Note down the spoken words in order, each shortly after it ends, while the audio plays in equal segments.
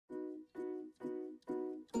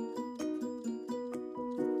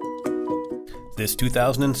This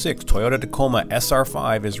 2006 Toyota Tacoma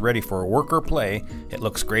SR5 is ready for work or play. It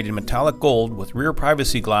looks great in metallic gold with rear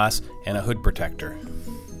privacy glass and a hood protector.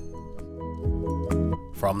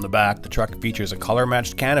 From the back, the truck features a color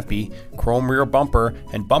matched canopy, chrome rear bumper,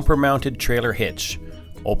 and bumper mounted trailer hitch.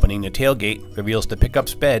 Opening the tailgate reveals the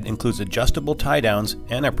pickup's bed includes adjustable tie-downs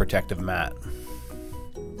and a protective mat.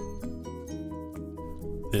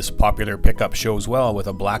 This popular pickup shows well with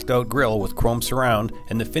a blacked out grille with chrome surround,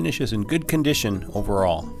 and the finish is in good condition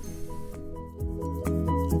overall.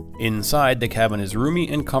 Inside, the cabin is roomy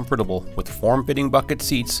and comfortable with form-fitting bucket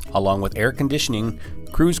seats along with air conditioning,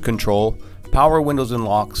 cruise control, power windows and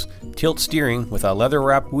locks, tilt steering with a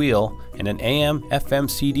leather-wrapped wheel, and an AM/FM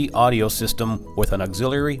CD audio system with an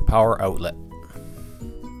auxiliary power outlet.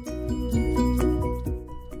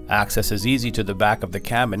 Access is easy to the back of the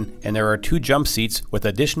cabin, and there are 2 jump seats with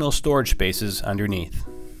additional storage spaces underneath.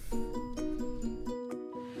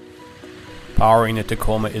 Powering the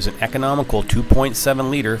Tacoma is an economical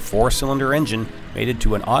 2.7-liter 4-cylinder engine mated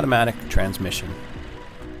to an automatic transmission.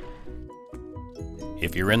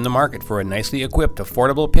 If you're in the market for a nicely equipped,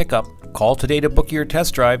 affordable pickup, call today to book your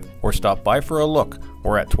test drive or stop by for a look.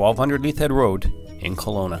 We're at 1200 Leathead Road in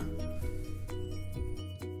Kelowna.